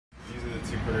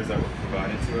two printers that were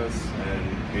provided to us,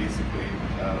 and basically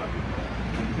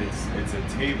it's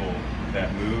a table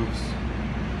that moves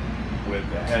with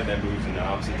a head that moves in the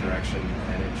opposite direction,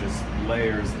 and it just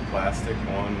layers the plastic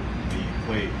on the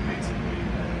plate basically,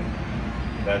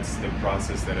 and that's the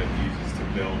process that it uses to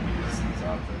build these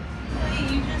objects.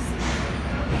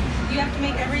 You have to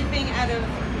make everything out of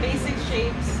basic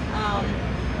shapes.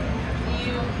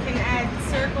 You can add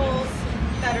circles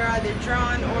that are either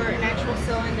drawn or an actual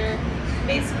cylinder.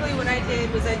 Basically what I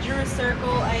did was I drew a circle,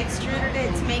 I extruded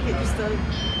it to make it just a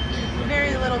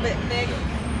very little bit thick.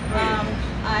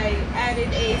 I added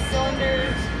a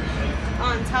cylinder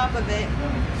on top of it,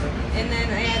 and then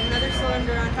I add another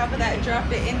cylinder on top of that and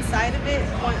dropped it inside of it.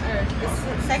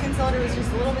 The second cylinder was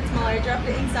just a little bit smaller. I dropped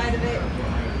it inside of it,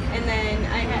 and then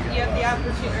you have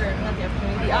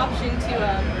the option to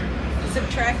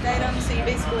subtract items. So you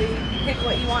basically pick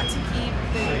what you want to keep,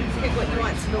 then pick what you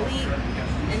want to delete,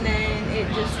 and then it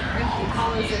just empty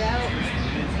hollows it out.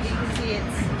 You can see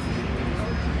it's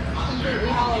completely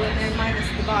hollow in there minus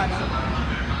the bottom.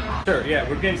 Sure, yeah,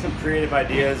 we're getting some creative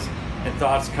ideas and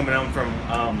thoughts coming out from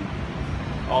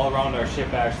all around our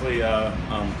ship actually.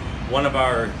 One of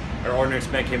our ordnance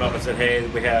men came up and said, hey,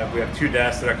 we have two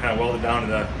desks that are kind of welded down to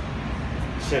the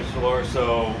ship's floor,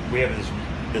 so we have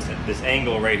this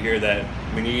angle right here that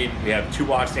we need. We have two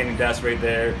watch standing desks right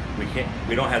there.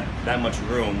 We don't have that much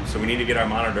room, so we need to get our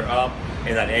monitor up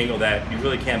in that angle that you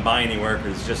really can't buy anywhere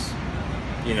because it's just,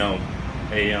 you know,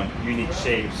 a unique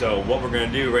shape. So what we're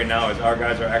going to do right now is our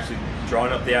guys are actually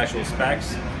drawing up the actual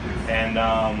specs, and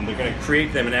they're going to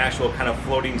create them an actual kind of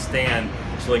floating stand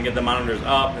so they can get the monitors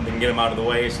up and then get them out of the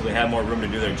way so they have more room to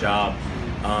do their job.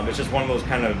 It's just one of those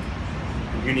kind of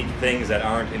unique things that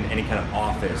aren't in any kind of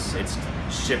office. It's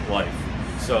ship life.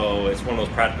 So it's one of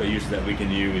those practical uses that we can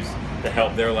use to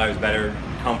help their lives better,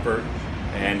 comfort,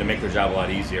 and to make their job a lot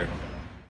easier.